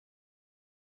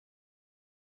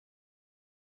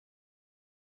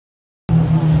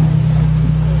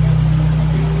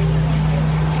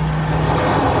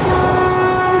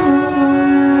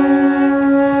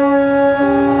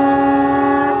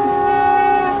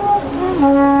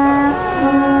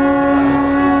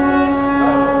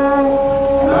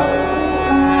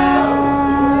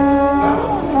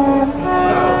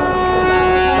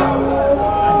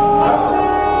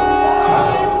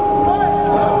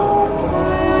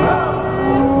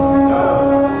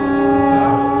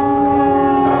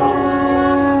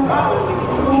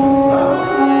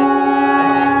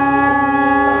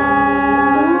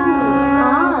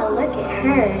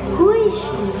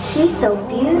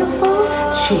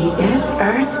She is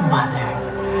Earth Mother,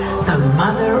 the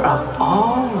mother of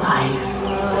all life.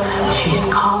 She's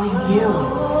calling you,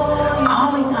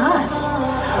 calling us,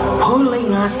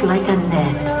 pulling us like a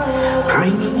net,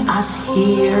 bringing us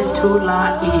here to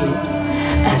La'i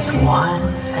as one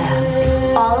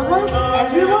family. All of us?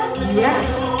 Everyone? Yes,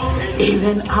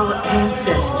 even our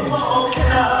ancestors.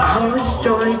 Our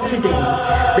story today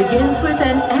begins with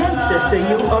an ancestor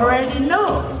you already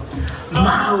know,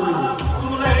 Maui.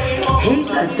 He's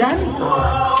a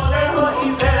demigod.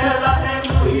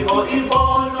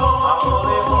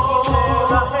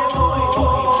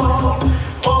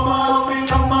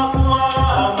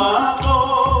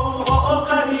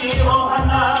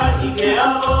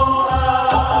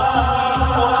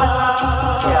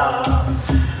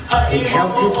 He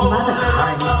helped his mother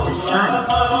harness the sun.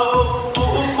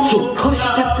 He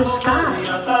pushed up the sky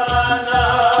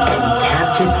and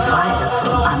captured fire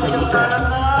from under the earth.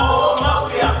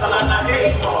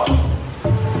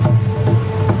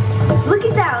 Look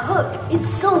at that hook. It's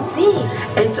so big.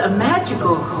 It's a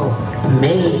magical hook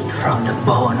made from the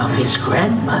bone of his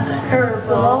grandmother. Her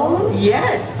bone?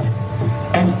 Yes,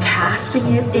 and casting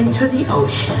it into the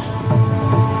ocean.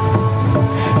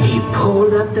 He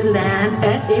pulled up the land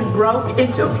and it broke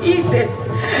into pieces.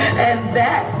 And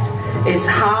that is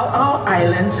how our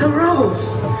islands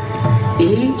arose.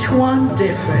 Each one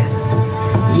different,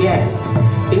 yet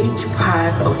each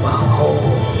part of a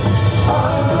whole.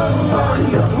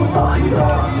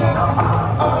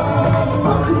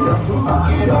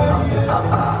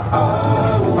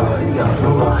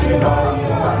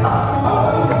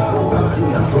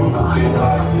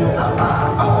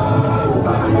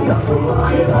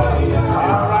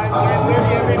 Alright, get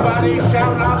ready everybody,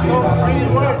 shout out those three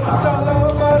words.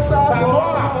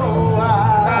 Samoa,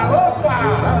 Taopa,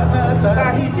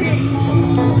 Tahiti,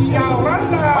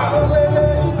 Yauranda,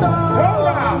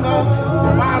 Roma,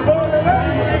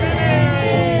 Malolele,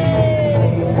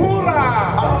 Pura,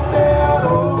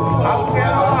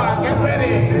 Aotearoa, get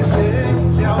ready.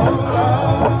 Yaora.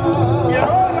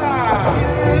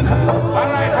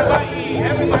 Alright, Hawaii,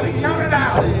 everybody shout it out.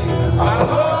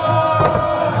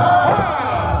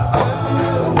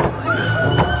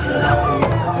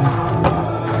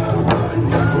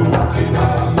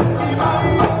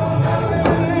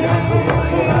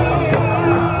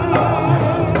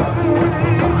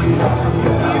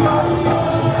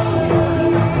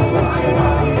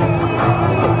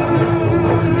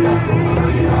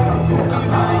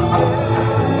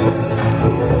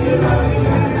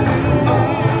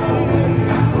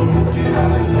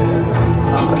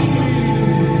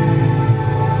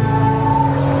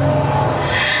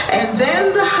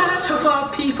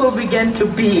 Began to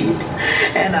beat,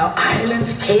 and our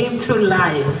islands came to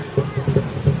life.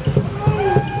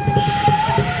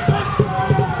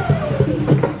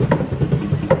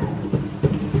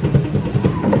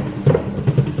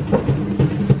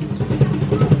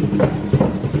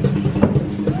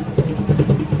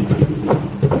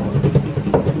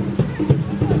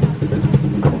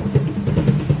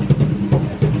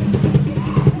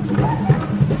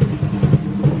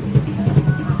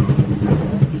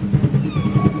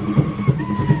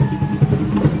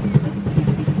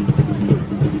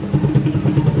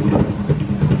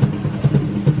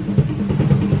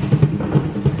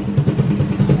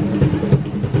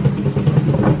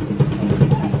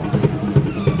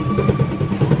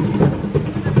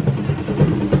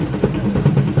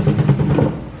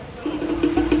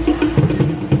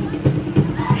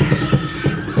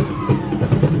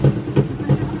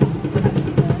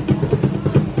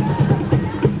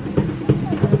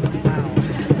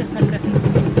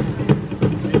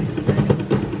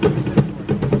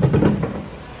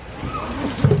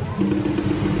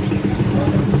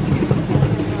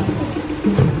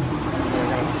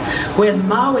 When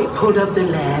Maui pulled up the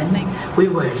land, we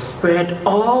were spread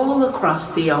all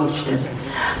across the ocean,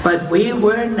 but we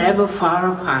were never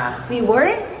far apart. We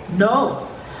weren't? No,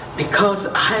 because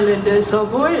islanders are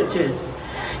voyagers.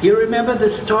 You remember the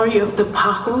story of the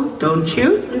Pahu, don't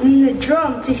you? You mean the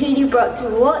drum Tahiti brought to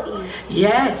Hawaii?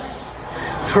 Yes.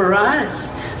 For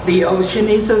us, the ocean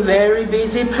is a very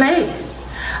busy place.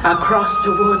 Across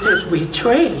the waters we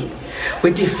trade.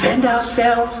 We defend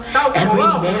ourselves and we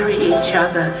marry each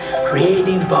other,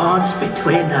 creating bonds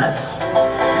between us.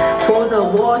 For the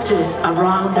waters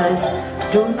around us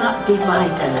do not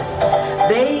divide us.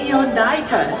 They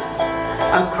unite us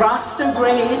across the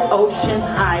great ocean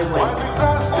highway.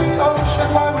 Across the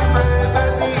ocean while we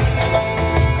remedy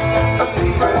a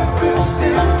secret we'll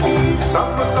still keep.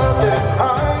 Some was up there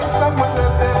high, some was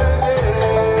up there dead.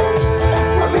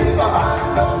 We'll leave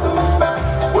behind no look back.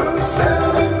 We'll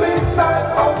sail the midnight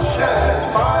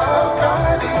ocean, my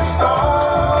guiding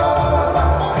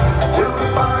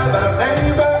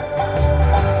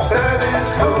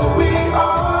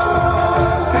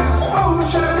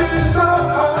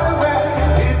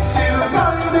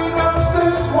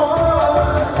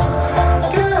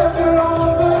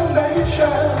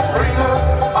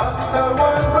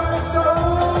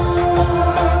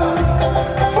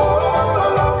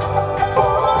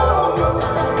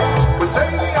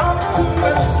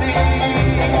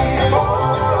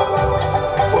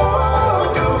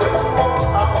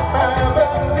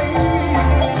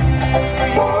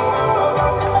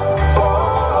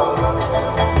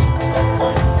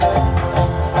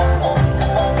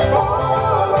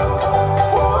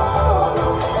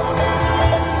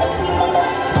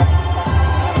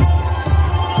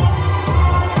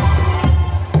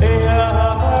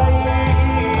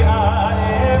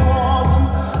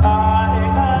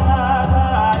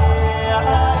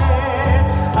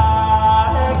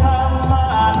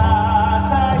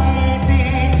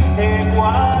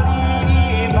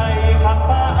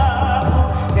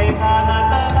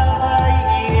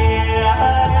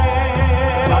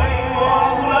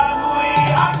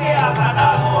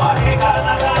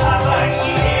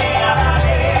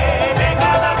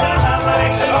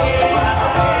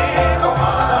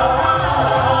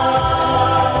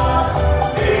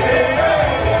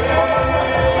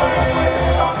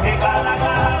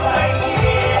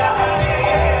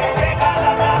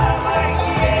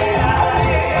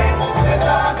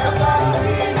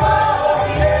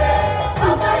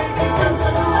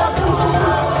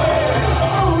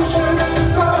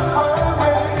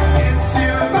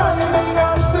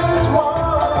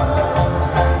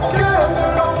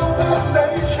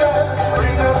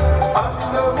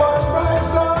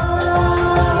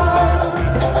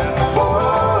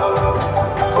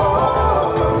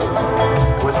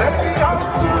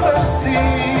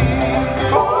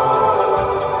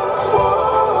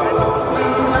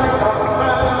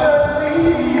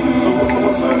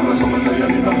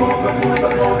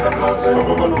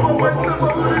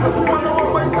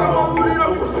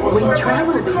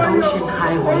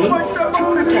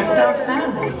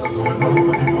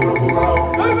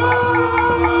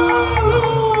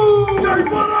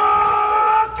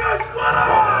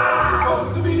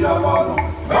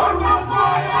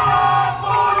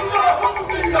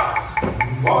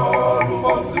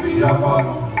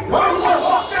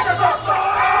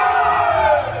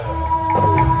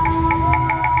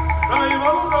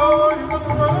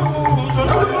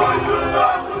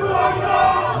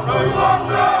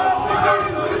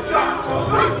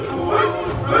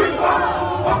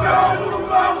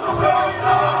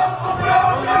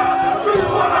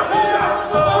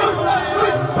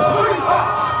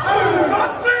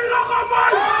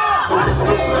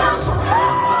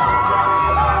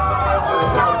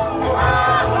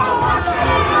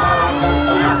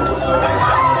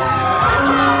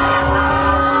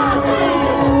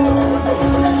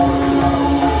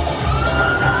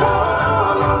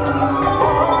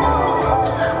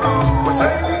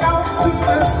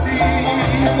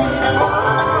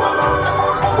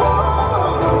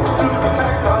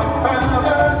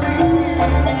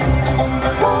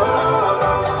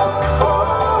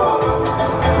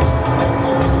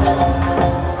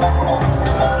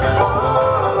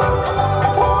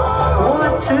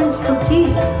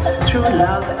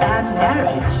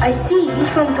I see, he's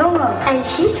from Tonga. And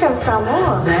she's from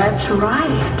Samoa. That's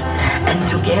right. And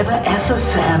together as a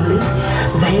family,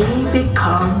 they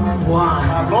become one.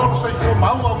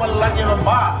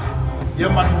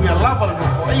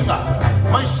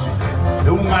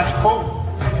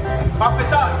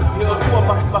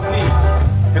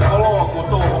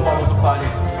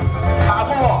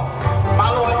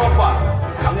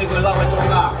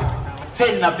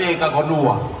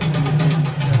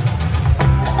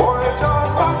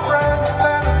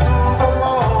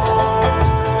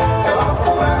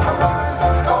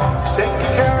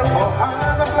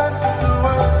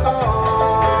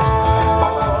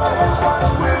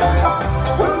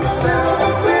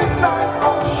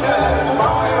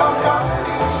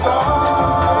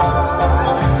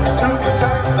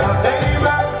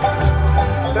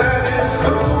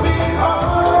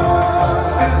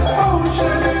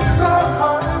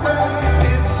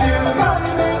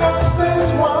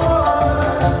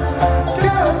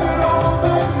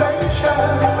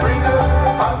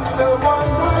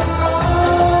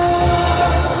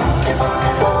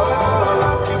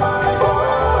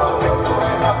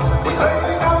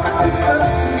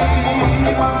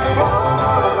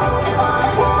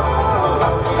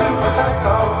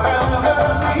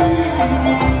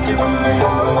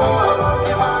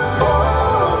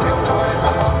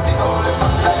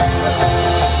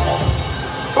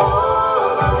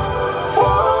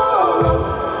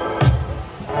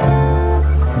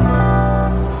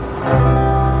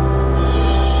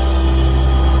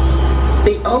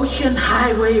 Ocean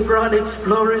highway brought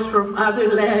explorers from other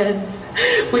lands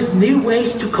with new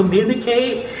ways to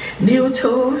communicate, new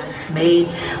tools made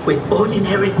with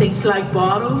ordinary things like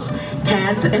bottles,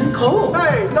 cans, and coal.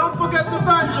 Hey, don't forget the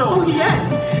banjo! Oh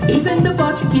yes, even the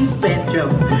Portuguese banjo.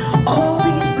 All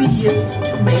these we use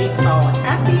to make our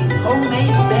happy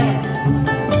homemade band.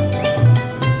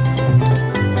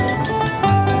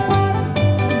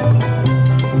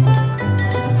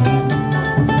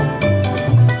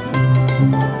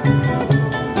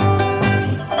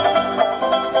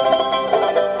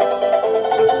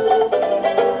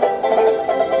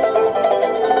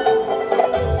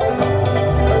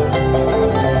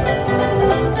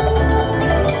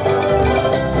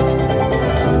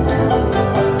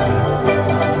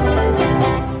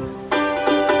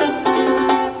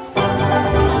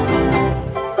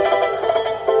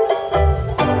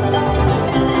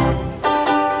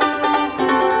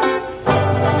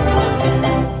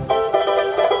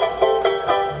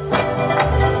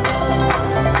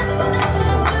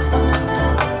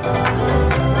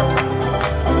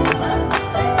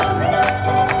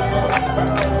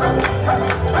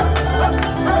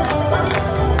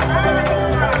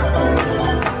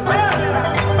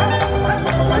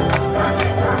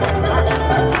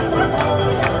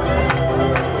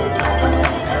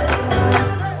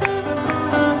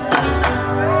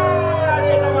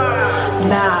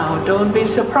 Don't be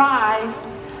surprised,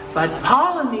 but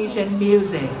Polynesian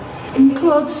music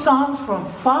includes songs from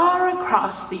far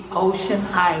across the ocean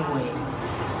highway.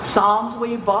 Songs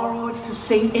we borrowed to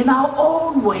sing in our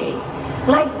own way,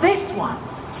 like this one,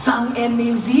 sung in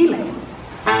New Zealand.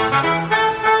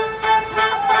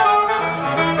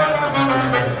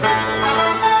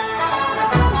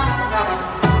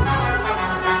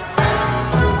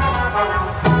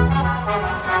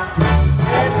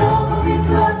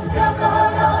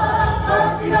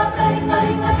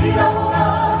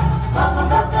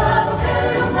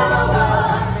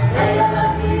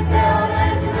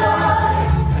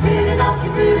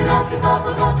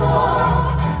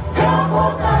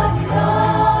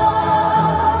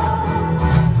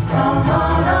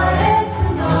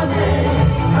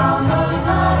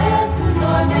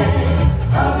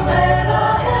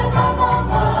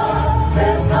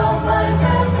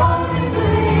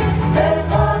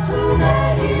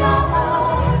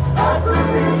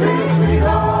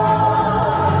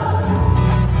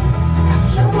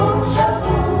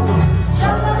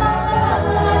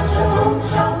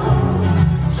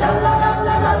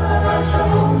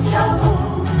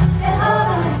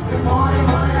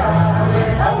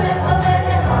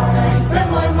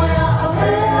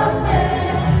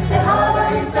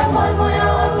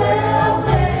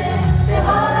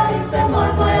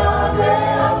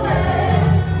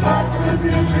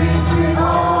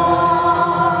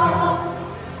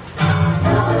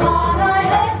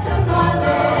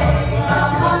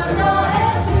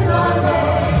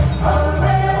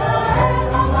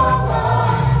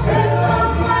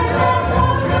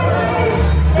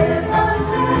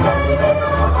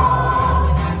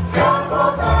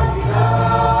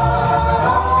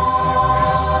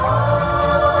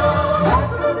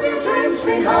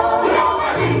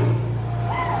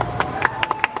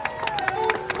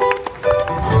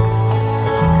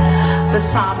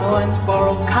 Samoans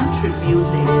borrow country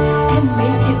music and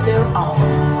make it their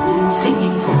own,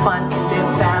 singing for fun in their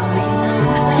families,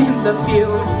 in the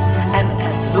fields, and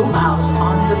at luau's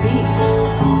on the beach.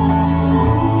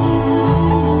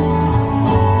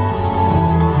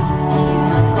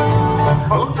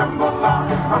 Oh,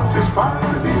 jambalaya, I'm fish pie,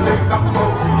 filet gumbo.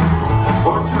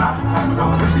 For tonight, I'm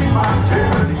gonna see my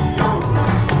cherry, oh.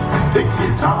 Big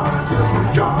guitar, silver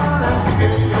jar, and the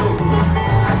gay,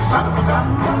 son of a gun,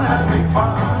 gonna have big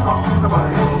fun on the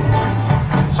bio.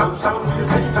 So, you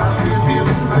say, you're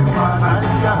feeling like a fine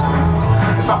idea.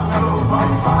 If I'm alone,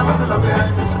 I'm fine, I love it,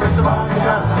 it's the best of my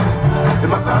life.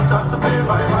 If I'm time to pay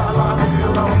by my life, you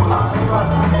know my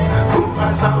life. Who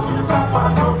I saw, you're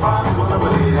fine, so far, what I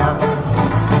will have.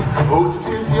 Oh, to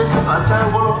see yes, I tell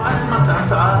you, I'm a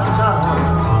tata.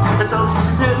 It's all she's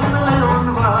feeling on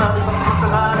the line, if I'm not a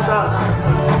tata.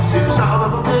 See the sound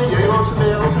of a day, you also be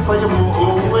able to fire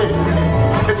more away.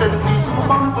 It's a piece of a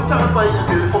bomb, but I'll buy a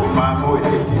telephone, my boy.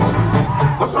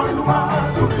 What's all you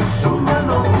want to be so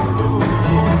mellow?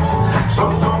 So,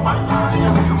 my money,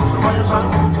 and so, my son.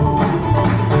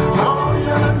 So,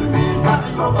 yeah, let me tell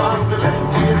you about the land,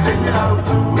 take it out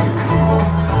to me.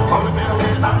 On the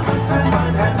million, I'm the 10 by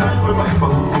 10, I will my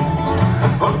boat.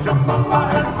 Oh, jump on my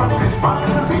head, from his spine,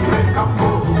 and we make a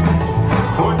move.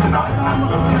 For tonight, I'm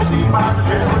gonna see my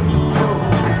cherry.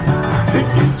 Big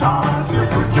guitar, feel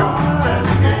for joy and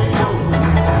the gale.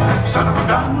 Son of a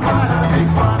gun, gonna have big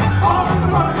fun on the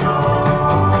radio.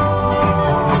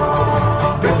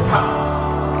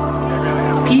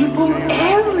 People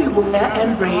everywhere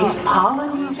embrace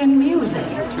Polynesian music,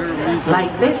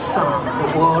 like this song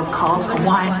the world calls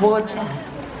Hawaiian War Chant.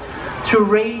 Through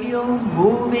radio,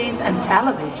 movies, and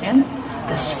television,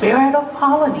 the spirit of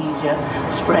Polynesia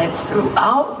spreads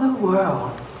throughout the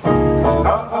world.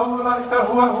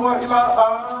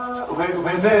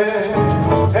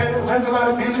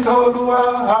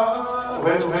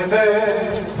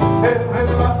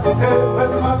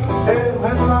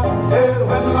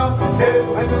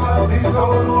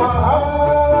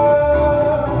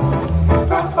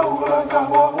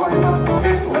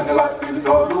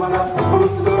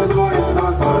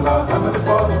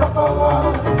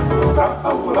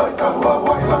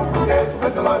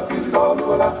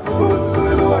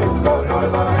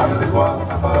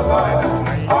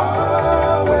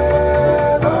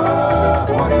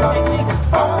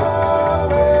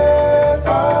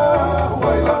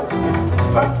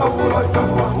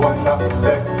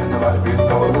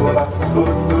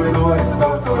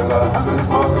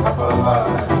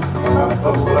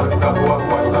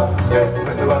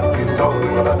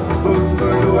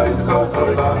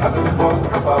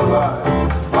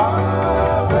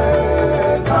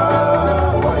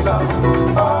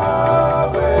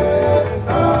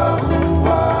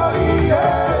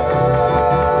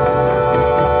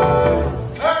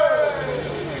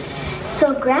 So,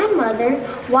 Grandmother,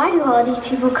 why do all these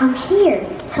people come here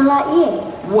to Laie?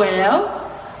 Well,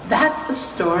 that's the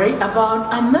story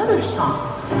about another song,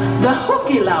 the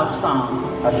Huki song.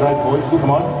 That's right, boys.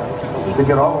 Come on. We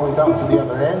get all the way down to the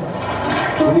other end.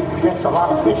 We need to catch a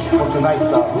lot of fish for tonight's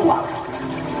luau.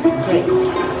 Okay.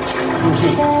 You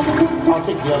see, I'll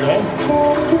take the other end.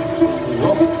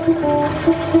 There you go.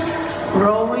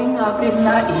 Growing up in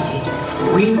Laie,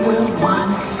 we were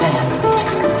one family.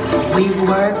 We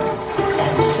worked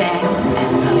and sang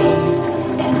and played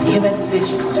and even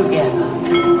fished together.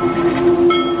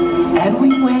 And we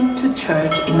went to to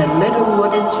church in a little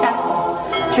wooden chapel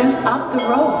just up the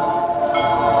road.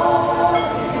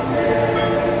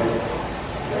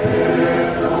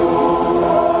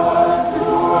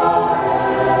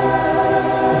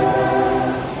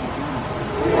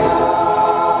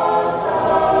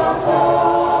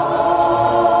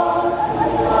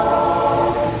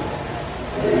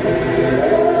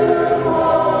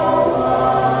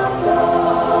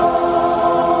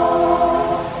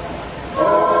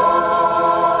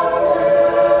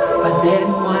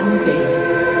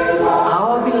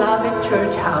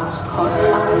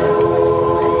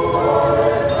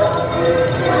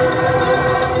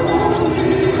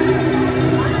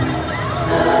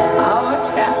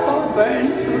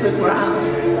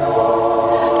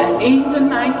 In the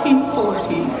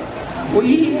 1940s,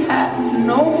 we had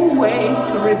no way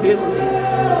to rebuild it.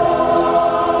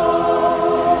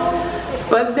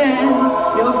 But then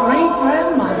your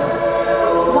great-grandmother,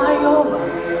 Viola,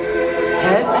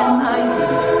 had an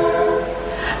idea.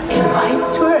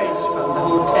 Invite tourists from the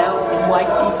hotels in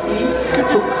Waikiki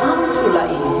to come to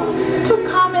La'i, to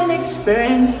come and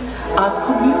experience our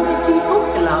community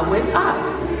hukila with us.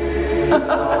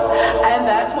 And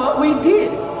that's what we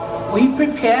did. We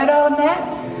prepared our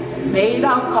nets, made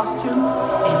our costumes,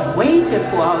 and waited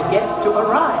for our guests to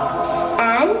arrive.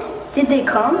 And did they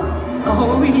come?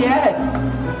 Oh, yes.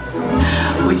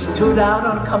 We stood out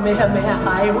on Kamehameha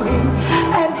Highway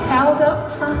and held up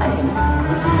signs.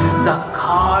 The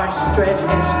cars stretched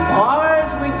as far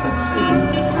as we could see.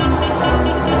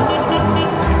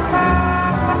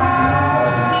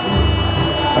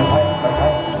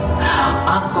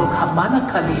 Uncle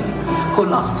Kamanakali, who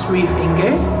lost 3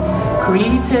 fingers,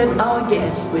 greeted our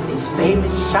guests with his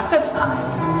famous shaka sign.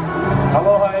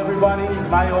 Aloha, everybody.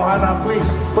 My ohana, please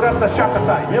put up the shaka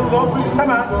sign. Here we go, please. Come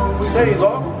on. There you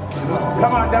go.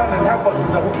 Come on down and help us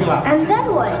with the hukila. And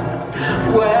then what?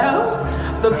 Well,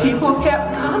 the people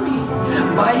kept coming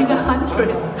by the 100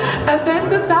 and then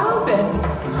the thousands.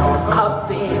 Out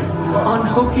there on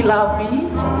Hukila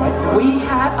Beach, we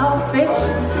had our fish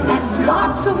and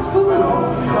lots of food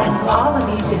and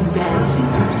Polynesian dancing.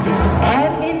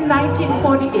 And in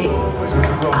 1948,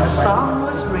 a song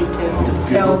was written to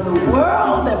tell the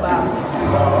world about it.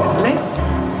 Listen.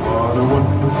 What a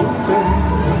wonderful day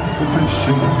for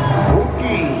fishing.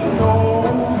 Huki.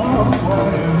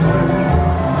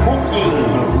 Huki.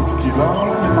 Hukila,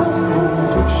 it's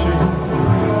goes fishing.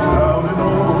 Down in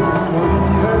old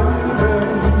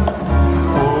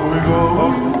we're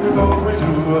going to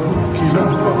a hukila.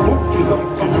 Hukila.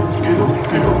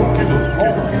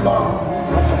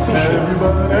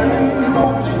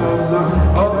 Everybody loves a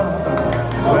hukila.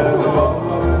 Where the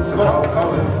wallows and how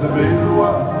the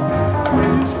beluah. We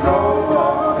throw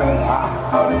our guns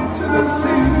out into the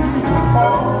sea.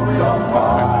 Only on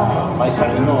My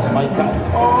God, no, my God.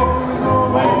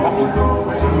 we're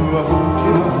going to a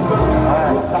hukila.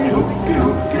 Hukila.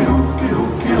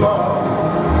 Hukila.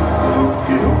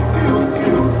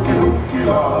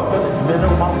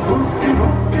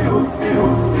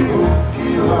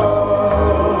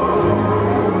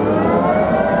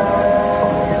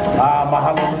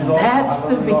 That's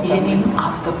the beginning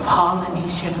of the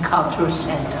Polynesian Cultural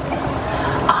Center.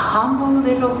 A humble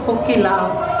little hukila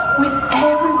with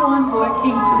everyone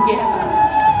working together,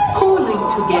 pulling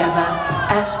together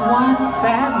as one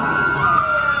family.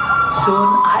 Soon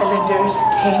islanders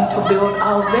came to build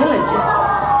our villages.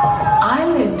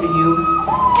 Islander youth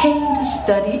came to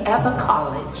study at the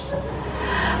college.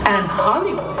 And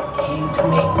Hollywood came to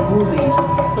make movies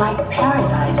like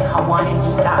Paradise Hawaiian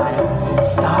Style,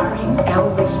 starring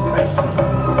Elvis Presley.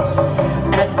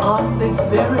 And on this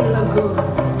very lagoon,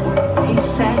 he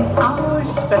sang our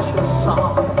special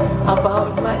song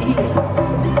about La'i,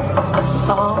 a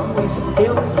song we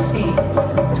still sing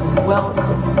to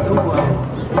welcome the world.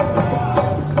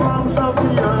 Drums of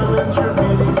the islands, you're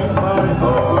beating in my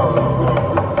heart.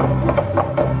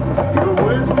 You're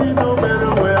with me no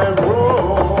matter where I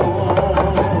roam.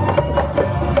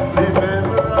 If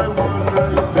ever I wonder,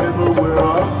 if ever we're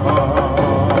apart,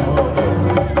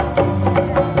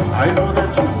 I know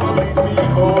that you will lead me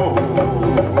home.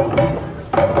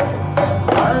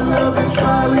 I love its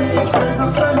valley, its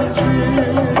cradles and its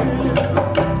river.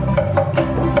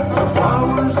 The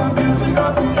flowers, the music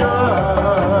of the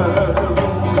earth.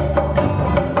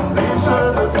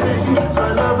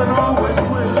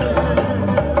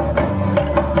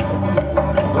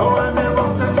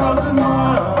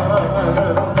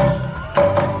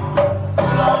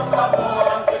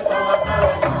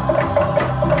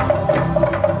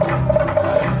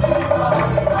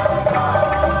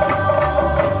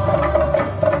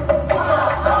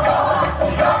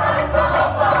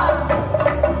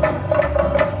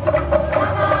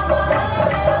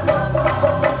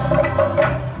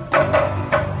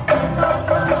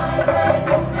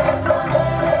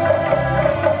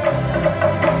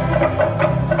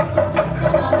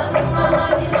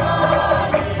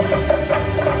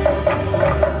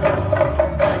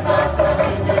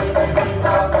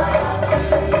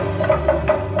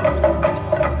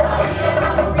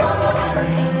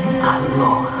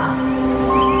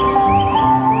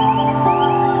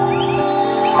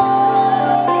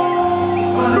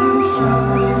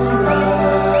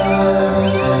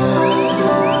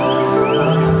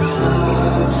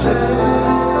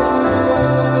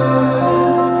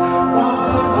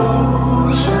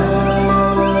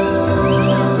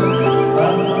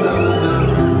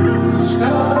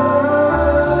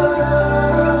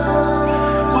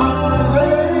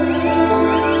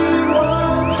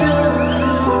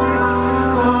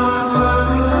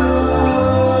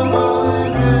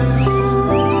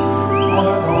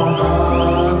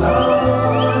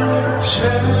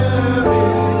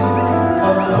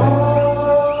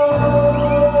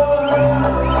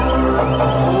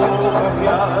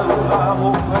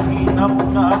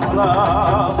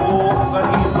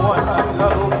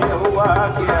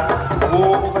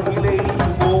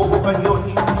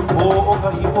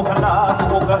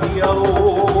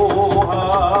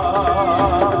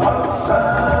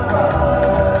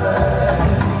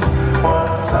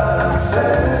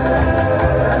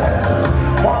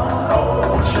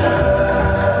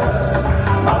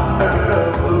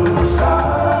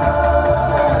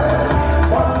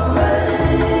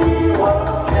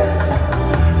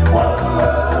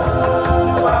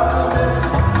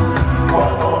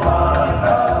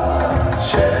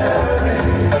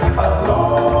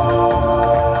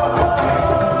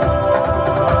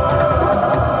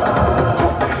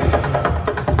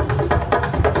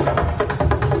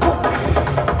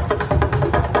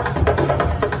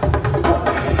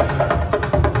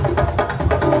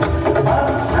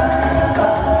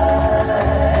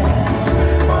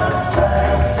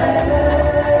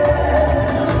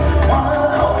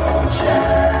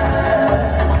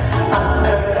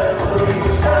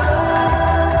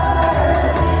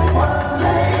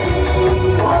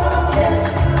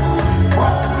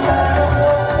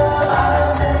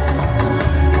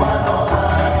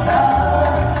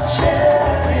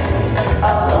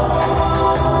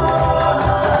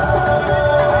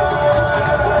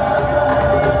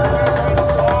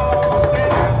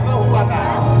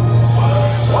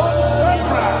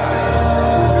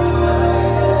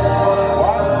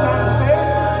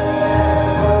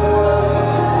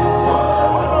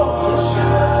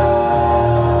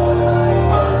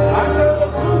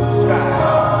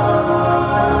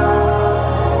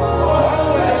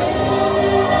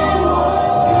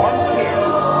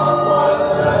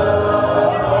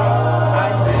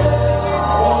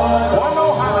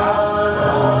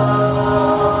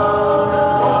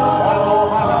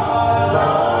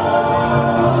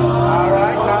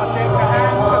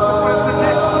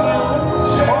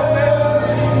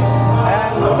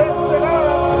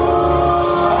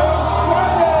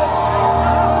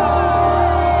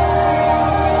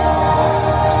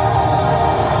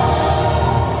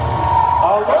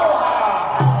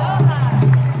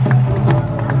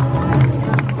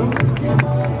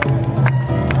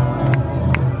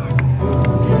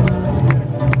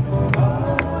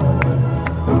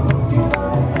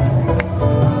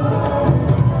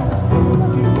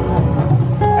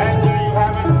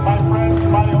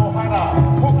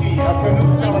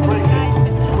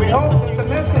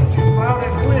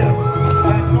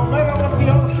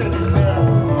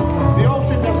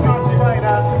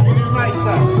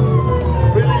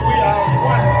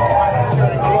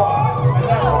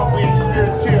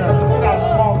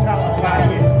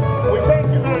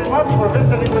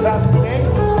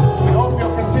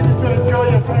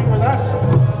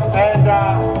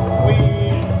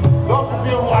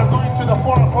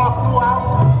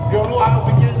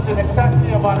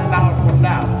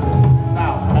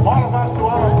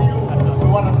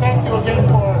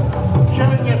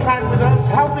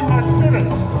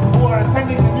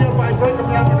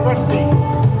 University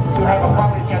to have a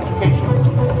college education.